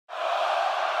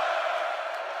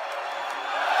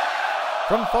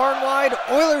From far and wide,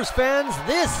 Oilers fans,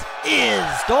 this is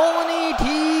Dolynny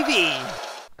TV.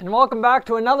 And welcome back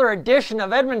to another edition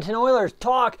of Edmonton Oilers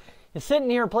Talk. You're sitting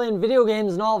here playing video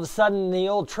games and all of a sudden the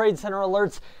old Trade Center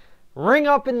alerts ring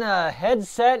up in the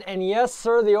headset. And yes,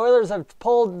 sir, the Oilers have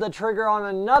pulled the trigger on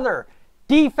another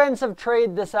defensive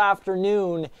trade this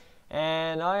afternoon.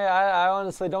 And I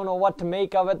honestly don't know what to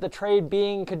make of it. The trade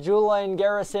being Caggiula and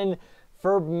Garrison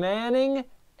for Manning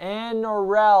and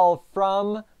Norell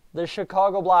from the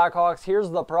Chicago Blackhawks. Here's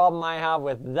the problem I have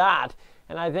with that,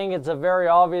 and I think it's a very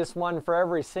obvious one for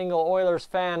every single Oilers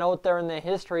fan out there in the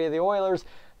history of the Oilers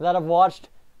that have watched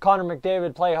Connor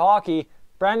McDavid play hockey.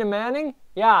 Brandon Manning?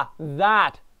 Yeah,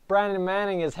 that. Brandon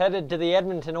Manning is headed to the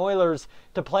Edmonton Oilers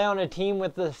to play on a team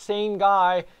with the same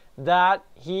guy that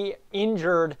he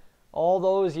injured all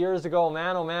those years ago.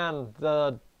 Man, oh man,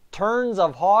 the turns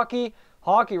of hockey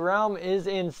realm is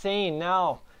insane.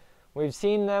 Now, we've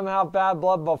seen them have bad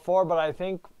blood before, but I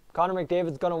think Connor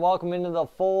McDavid's going to welcome into the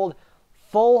fold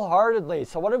full-heartedly.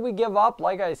 So what did we give up?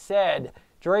 Like I said,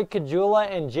 Drake Caggiula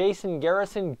and Jason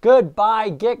Garrison. Goodbye.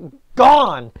 Get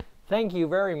gone. Thank you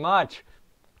very much.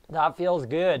 That feels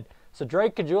good. So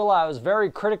Drake Caggiula, I was very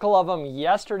critical of him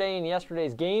yesterday in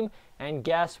yesterday's game. And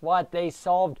guess what? They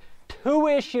solved two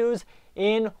issues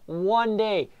in one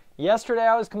day. Yesterday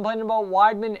I was complaining about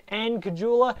Wideman and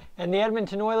Caggiula, and the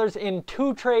Edmonton Oilers in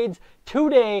two trades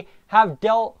today have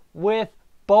dealt with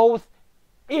both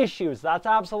issues. That's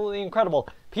absolutely incredible.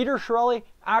 Peter Chiarelli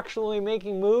actually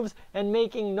making moves and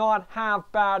making not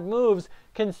half bad moves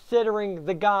considering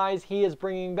the guys he is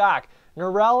bringing back.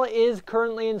 Norell is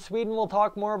currently in Sweden. We'll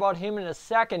talk more about him in a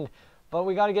second. But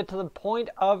we got to get to the point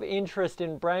of interest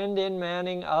in Brandon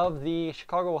Manning of the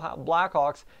Chicago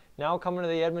Blackhawks. Now coming to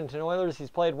the Edmonton Oilers. He's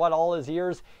played, all his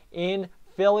years in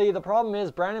Philly. The problem is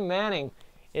Brandon Manning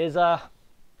is a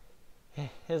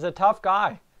tough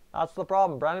guy. That's the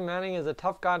problem. Brandon Manning is a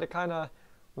tough guy to kind of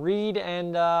read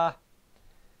and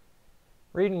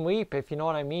weep, if you know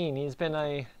what I mean. He's been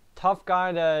a tough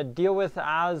guy to deal with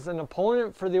as an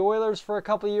opponent for the Oilers for a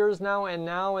couple of years now, and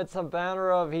now it's a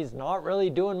matter of he's not really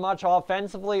doing much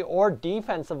offensively or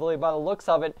defensively by the looks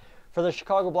of it for the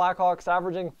Chicago Blackhawks,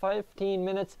 averaging 15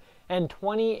 minutes and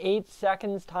 28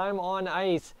 seconds time on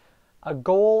ice, a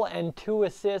goal and 2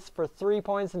 assists for 3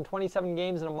 points in 27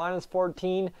 games and a minus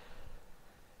 14.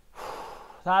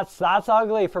 That's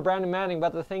ugly for Brandon Manning,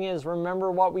 but the thing is, remember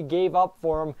what we gave up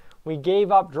for him. We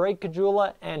gave up Drake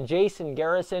Caggiula and Jason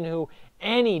Garrison, who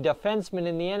any defenseman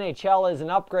in the NHL is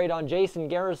an upgrade on Jason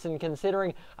Garrison,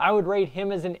 considering I would rate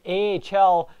him as an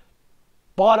AHL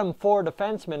bottom 4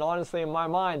 defenseman, honestly, in my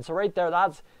mind. So right there,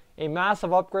 that's a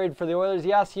massive upgrade for the Oilers.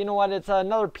 Yes, you know what? It's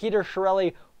another Peter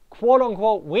Chiarelli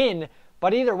quote-unquote win,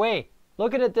 but either way,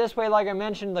 look at it this way, like I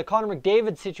mentioned, the Connor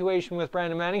McDavid situation with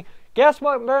Brandon Manning. Guess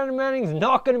what Brandon Manning's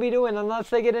not going to be doing unless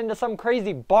they get into some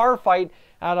crazy bar fight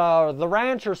at the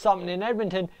ranch or something in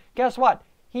Edmonton. Guess what?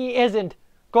 He isn't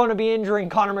going to be injuring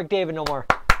Connor McDavid no more.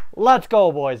 Let's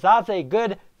go, boys. That's a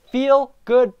good,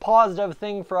 feel-good, positive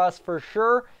thing for us for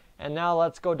sure. And now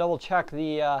let's go double-check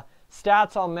the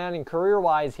stats on Manning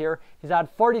career-wise here. He's had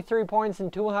 43 points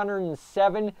in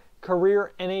 207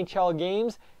 career NHL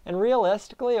games. And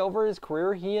realistically, over his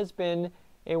career, he has been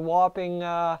a whopping,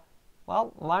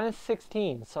 minus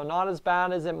 16. So not as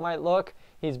bad as it might look.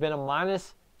 He's been a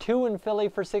minus 2 in Philly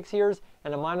for 6 years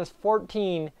and a minus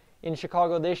 14 in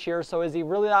Chicago this year. So is he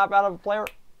really that bad of a player?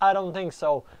 I don't think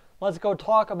so. Let's go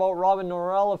talk about Robin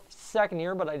Norell a second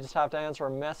here, but I just have to answer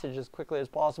a message as quickly as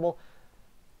possible.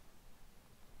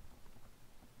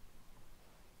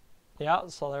 Yeah,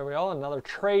 so there we go. Another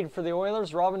trade for the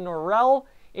Oilers. Robin Norell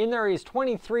in there. He's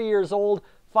 23 years old,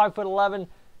 5'11",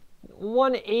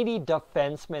 180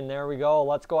 defenseman. There we go.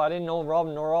 Let's go. I didn't know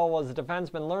Robin Norell was a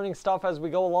defenseman. Learning stuff as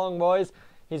we go along, boys.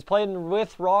 He's played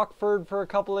with Rockford for a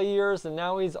couple of years, and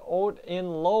now he's out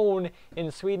in loan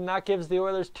in Sweden. That gives the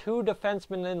Oilers 2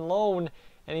 defensemen in loan,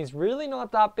 and he's really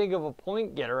not that big of a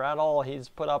point getter at all. He's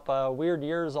put up weird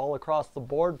years all across the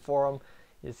board for him.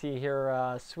 You see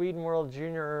here, Sweden World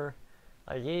Junior.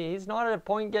 He's not a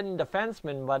point-getting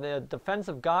defenseman, but a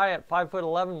defensive guy at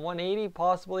 5'11", 180,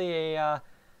 possibly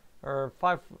or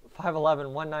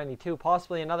 5'11", 192,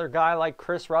 possibly another guy like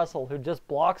Chris Russell who just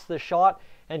blocks the shot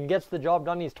and gets the job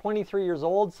done. He's 23 years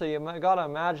old, so you got to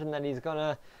imagine that he's going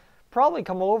to probably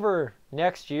come over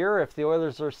next year if the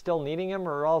Oilers are still needing him,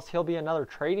 or else he'll be another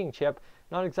trading chip.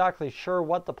 Not exactly sure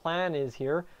what the plan is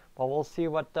here, but we'll see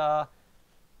what's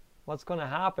going to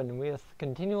happen. With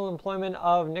continual employment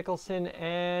of Nicholson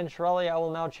and Chiarelli, I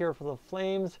will now cheer for the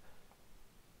Flames.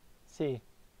 Let's see.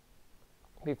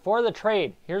 Before the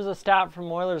trade, here's a stat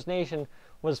from Oilers Nation.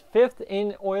 was 5th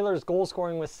in Oilers goal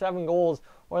scoring with 7 goals.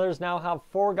 Oilers now have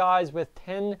 4 guys with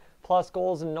 10 plus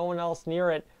goals and no one else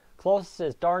near it. Closest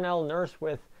is Darnell Nurse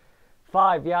with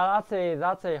 5. Yeah,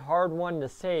 that's a hard one to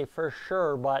say for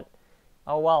sure, but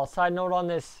oh well. Side note on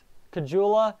this,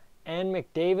 Caggiula and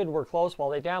McDavid were close. Well,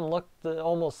 they damn looked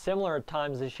almost similar at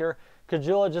times this year.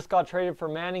 Caggiula just got traded for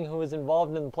Manning, who was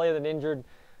involved in the play that injured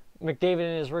McDavid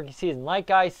in his rookie season.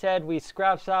 Like I said, we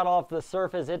scratched that off the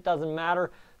surface. It doesn't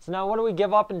matter. So now what do we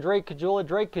give up in Drake Caggiula?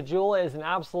 Drake Caggiula is an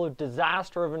absolute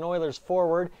disaster of an Oilers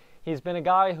forward. He's been a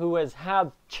guy who has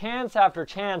had chance after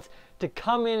chance to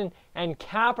come in and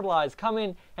capitalize, come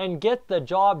in and get the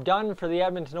job done for the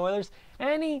Edmonton Oilers.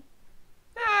 And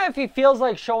if he feels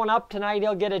like showing up tonight,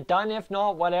 he'll get it done. If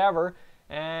not, whatever.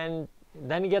 And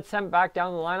then he gets sent back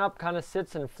down the lineup, kind of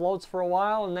sits and floats for a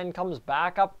while, and then comes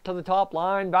back up to the top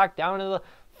line, back down to the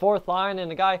 4th line.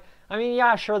 And the guy, I mean,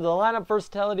 yeah, sure, the lineup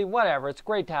versatility, whatever, it's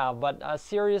great to have. But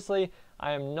seriously,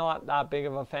 I am not that big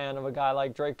of a fan of a guy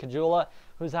like Drake Caggiula,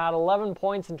 who's had 11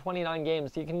 points in 29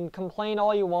 games. You can complain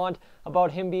all you want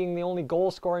about him being the only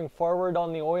goal-scoring forward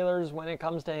on the Oilers when it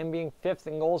comes to him being 5th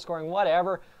in goal-scoring,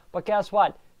 whatever. But guess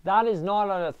what? That is not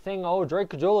a thing, oh, Drake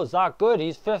Caggiula is that good,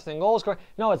 he's 5th in goal scoring.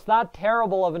 No, it's that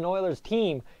terrible of an Oilers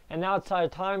team. And now it's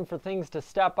time for things to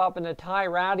step up and a Ty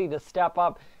Ratty to step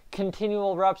up,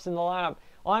 continual reps in the lineup.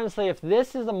 Honestly, if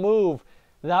this is a move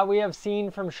that we have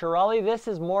seen from Chiarelli, this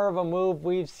is more of a move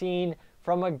we've seen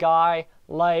from a guy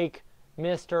like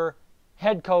Mr.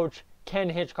 Head Coach Ken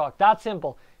Hitchcock. That's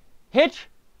simple. Hitch,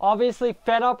 obviously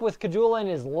fed up with Caggiula and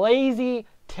his lazy,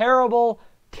 terrible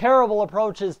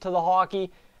approaches to the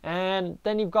hockey. And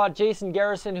then you've got Jason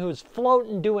Garrison, who's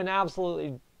floating, doing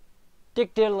absolutely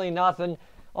dick-diddly nothing.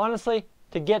 Honestly,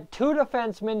 to get 2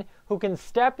 defensemen who can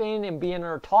step in and be in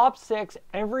our top 6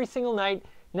 every single night.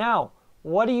 Now,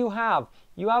 what do you have?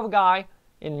 You have a guy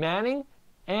in Manning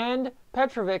and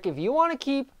Petrovic. If you want to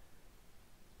keep,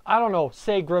 I don't know,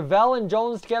 say Gravel and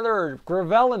Jones together or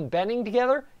Gravel and Benning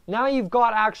together, now you've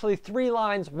got actually 3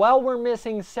 lines. Well, we're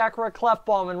missing Sekera,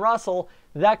 Clefbaum, and Russell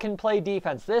that can play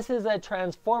defense. This is a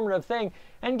transformative thing.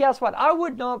 And guess what? I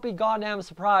would not be goddamn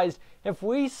surprised if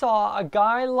we saw a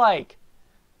guy like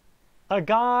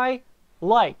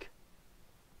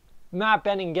Matt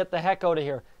Benning get the heck out of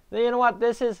here. You know what?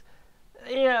 This is,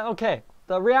 yeah, okay.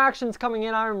 The reaction's coming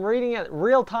in. I'm reading it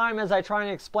real time as I try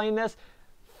and explain this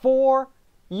for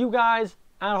you guys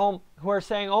at home who are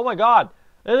saying, oh my God,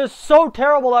 it is so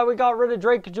terrible that we got rid of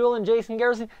Drake Caggiula and Jason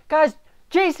Garrison. Guys,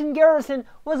 Jason Garrison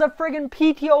was a friggin'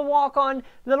 PTO walk-on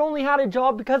that only had a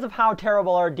job because of how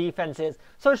terrible our defense is.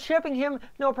 So shipping him,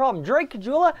 no problem. Drake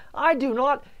Caggiula, I do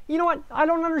not. You know what? I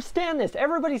don't understand this.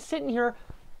 Everybody's sitting here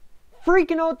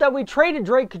freaking out that we traded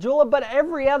Drake Caggiula, but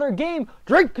every other game,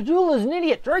 Drake Caggiula is an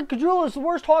idiot. Drake Caggiula is the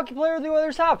worst hockey player the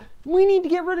Oilers have. We need to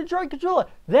get rid of Drake Caggiula.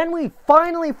 Then we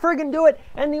finally friggin' do it,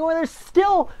 and the Oilers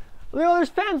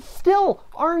fans still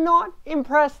are not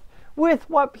impressed with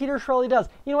what Peter Chiarelli does.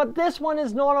 You know what? This one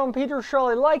is not on Peter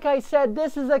Chiarelli. Like I said,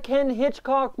 this is a Ken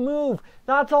Hitchcock move.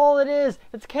 That's all it is.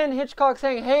 It's Ken Hitchcock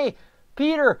saying, hey,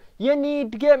 Peter, you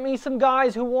need to get me some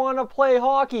guys who want to play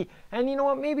hockey. And you know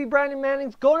what? Maybe Brandon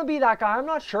Manning's going to be that guy. I'm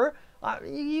not sure.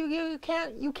 You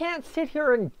can't sit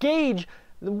here and gauge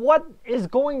what is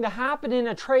going to happen in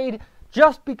a trade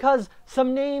just because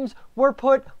some names were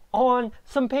put on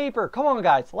some paper. Come on,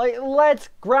 guys. Let's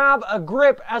grab a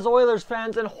grip as Oilers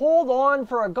fans and hold on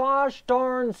for a gosh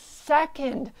darn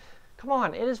second. Come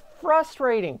on. It is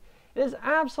frustrating. It is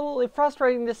absolutely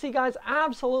frustrating to see guys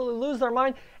absolutely lose their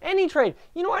mind. Any trade.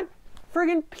 You know what?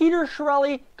 Friggin' Peter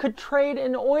Chiarelli could trade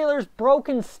an Oilers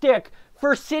broken stick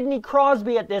for Sidney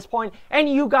Crosby at this point, and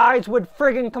you guys would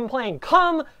friggin' complain.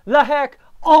 Come the heck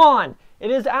on.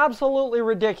 It is absolutely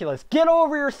ridiculous. Get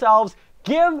over yourselves.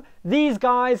 Give these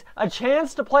guys a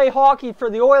chance to play hockey for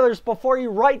the Oilers before you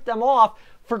write them off,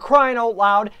 for crying out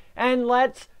loud, and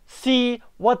let's see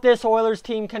what this Oilers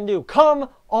team can do. Come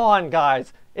on,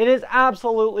 guys. It is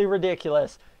absolutely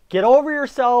ridiculous. Get over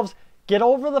yourselves. Get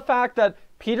over the fact that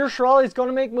Peter Chiarelli is going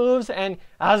to make moves, and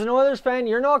as an Oilers fan,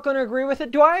 you're not going to agree with it.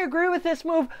 Do I agree with this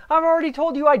move? I've already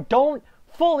told you I don't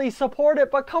fully support it,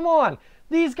 but come on.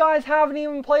 These guys haven't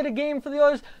even played a game for the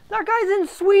Oilers. That guy's in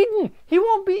Sweden. He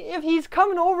won't be, if he's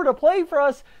coming over to play for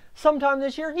us sometime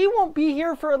this year, he won't be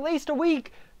here for at least a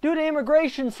week due to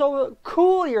immigration. So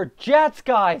cool your jets,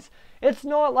 guys. It's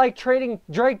not like trading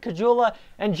Drake Caggiula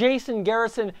and Jason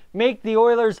Garrison make the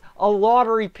Oilers a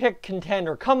lottery pick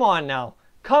contender. Come on now.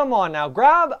 Come on now.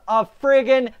 Grab a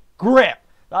friggin' grip.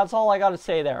 That's all I got to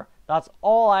say there. That's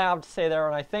all I have to say there.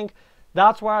 And I think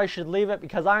that's where I should leave it,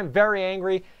 because I'm very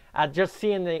angry at just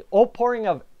seeing the outpouring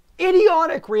of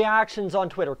idiotic reactions on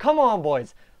Twitter. Come on,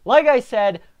 boys. Like I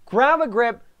said, grab a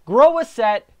grip, grow a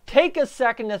set, take a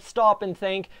second to stop and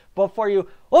think before you,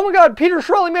 oh my God, Peter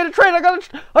Chiarelli made a trade. I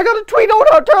gotta tweet out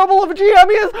how terrible of a GM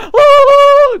he is.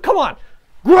 Come on,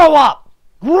 grow up,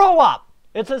 grow up.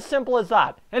 It's as simple as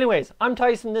that. Anyways, I'm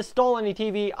Tyson. This is Dolynny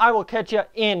TV. I will catch you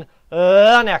in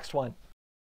the next one.